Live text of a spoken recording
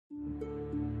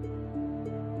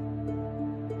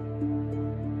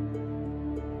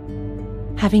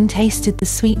Having tasted the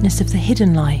sweetness of the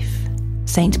hidden life,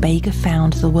 Saint Bega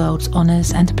found the world's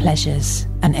honours and pleasures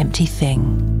an empty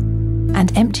thing,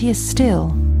 and emptier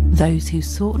still those who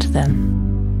sought them.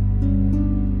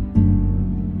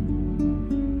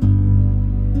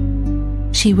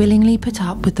 She willingly put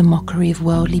up with the mockery of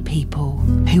worldly people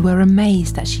who were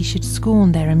amazed that she should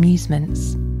scorn their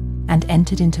amusements, and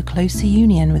entered into closer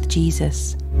union with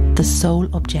Jesus, the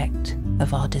sole object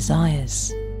of our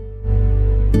desires.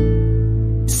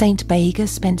 Saint Bega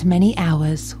spent many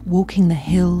hours walking the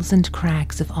hills and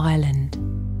crags of Ireland,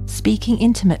 speaking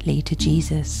intimately to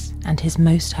Jesus and his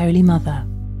most holy mother.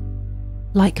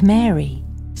 Like Mary,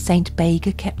 Saint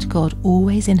Bega kept God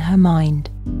always in her mind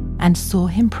and saw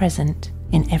him present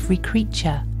in every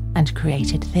creature and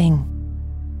created thing.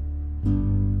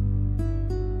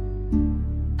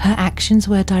 Her actions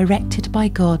were directed by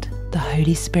God, the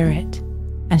Holy Spirit,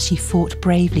 and she fought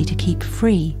bravely to keep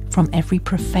free from every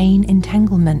profane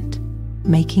entanglement,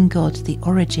 making God the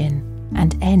origin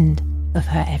and end of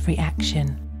her every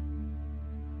action.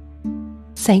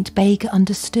 Saint Bega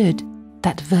understood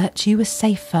that virtue was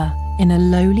safer in a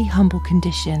lowly, humble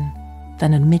condition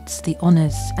than amidst the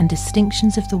honours and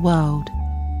distinctions of the world,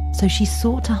 so she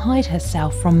sought to hide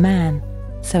herself from man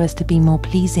so as to be more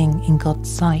pleasing in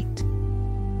God's sight.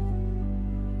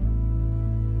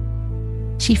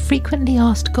 She frequently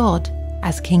asked God,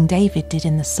 as King David did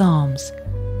in the Psalms,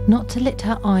 not to let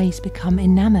her eyes become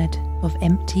enamoured of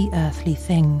empty earthly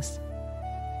things.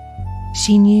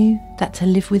 She knew that to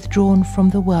live withdrawn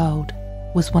from the world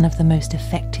was one of the most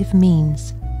effective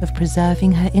means of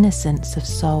preserving her innocence of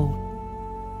soul.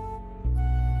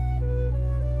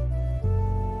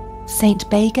 Saint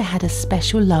Bega had a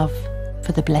special love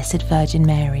for the Blessed Virgin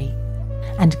Mary,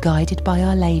 and guided by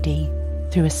Our Lady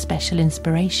through a special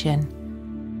inspiration,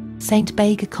 Saint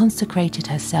Bega consecrated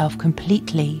herself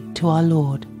completely to our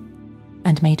Lord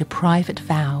and made a private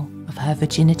vow of her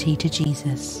virginity to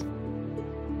Jesus.